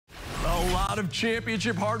lot of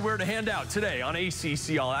championship hardware to hand out today on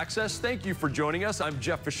ACC All-Access. Thank you for joining us. I'm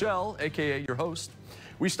Jeff Fischel, a.k.a. your host.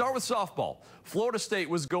 We start with softball. Florida State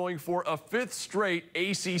was going for a 5th straight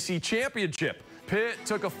ACC championship. Pitt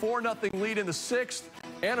took a 4-0 lead in the 6th.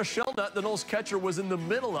 Anna Shellnut, the Noles catcher, was in the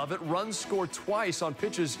middle of it. Runs scored twice on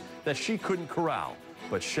pitches that she couldn't corral.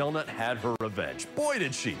 But Shellnut had her revenge. Boy,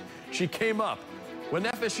 did she. She came up. When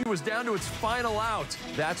FSU was down to its final out,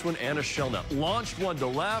 that's when Anna Shellnut launched one to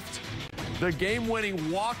left. The game-winning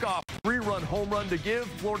walk-off 3-run home run to give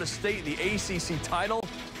Florida State the ACC title.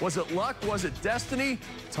 Was it luck? Was it destiny?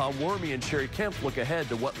 Tom Wormy and Sherry Kemp look ahead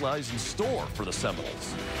to what lies in store for the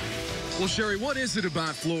Seminoles. Well, Sherry, what is it about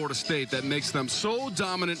Florida State that makes them so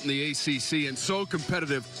dominant in the ACC and so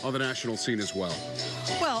competitive on the national scene as well?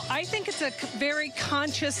 Well, I think it's a very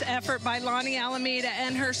conscious effort by Lonnie Alameda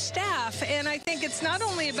and her staff. And I think it's not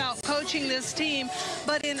only about coaching this team,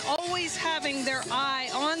 but in always having their eye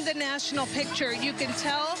on the national picture. You can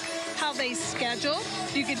tell how they schedule.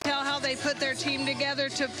 You can tell how they put their team together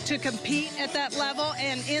to compete at that level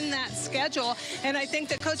and in that schedule. And I think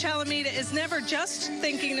that Coach Alameda is never just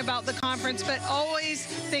thinking about the conference, but always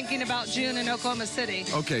thinking about June in Oklahoma City.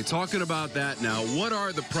 Okay, talking about that now, what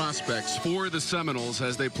are the prospects for the Seminoles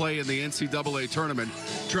as they play in the NCAA tournament,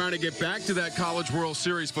 trying to get back to that College World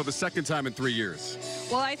Series for the 2nd time in 3 years?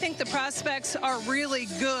 Well, I think the prospects are really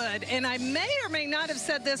good, and I may or may not have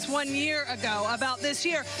said this 1 year ago about this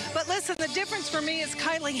year, but listen, the difference for me is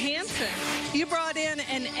Kylie Hansen. You brought in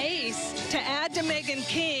an ace to add to Megan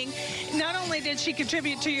King. Not only did she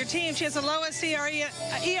contribute to your team, she has the lowest ERA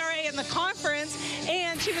in the conference,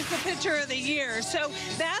 and she was the pitcher of the year. So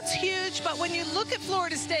that's huge, but when you look at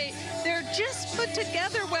Florida State, they're just put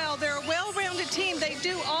together well. They're a well-rounded team. They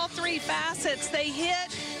do all 3 facets. They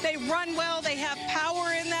hit, they run well, they have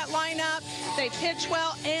power in that lineup, they pitch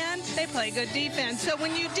well, and they play good defense. So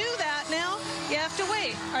when you do that now, you have to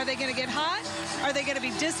wait. Are they going to get hot? Are they going to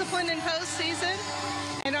be disciplined in postseason?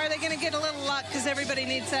 And are they going to get a little luck, because everybody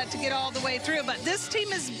needs that to get all the way through. But this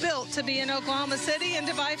team is built to be in Oklahoma City and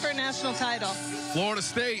to vie for a national title. Florida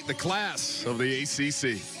State, the class of the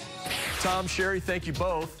ACC. Tom, Sherry, thank you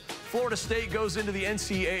both. Florida State goes into the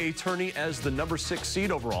NCAA tourney as the number 6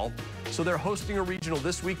 seed overall. So they're hosting a regional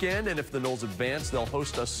this weekend, and if the Noles advance, they'll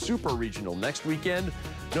host a super regional next weekend.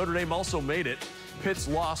 Notre Dame also made it. Pitt's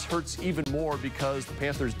loss hurts even more because the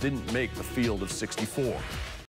Panthers didn't make the field of 64.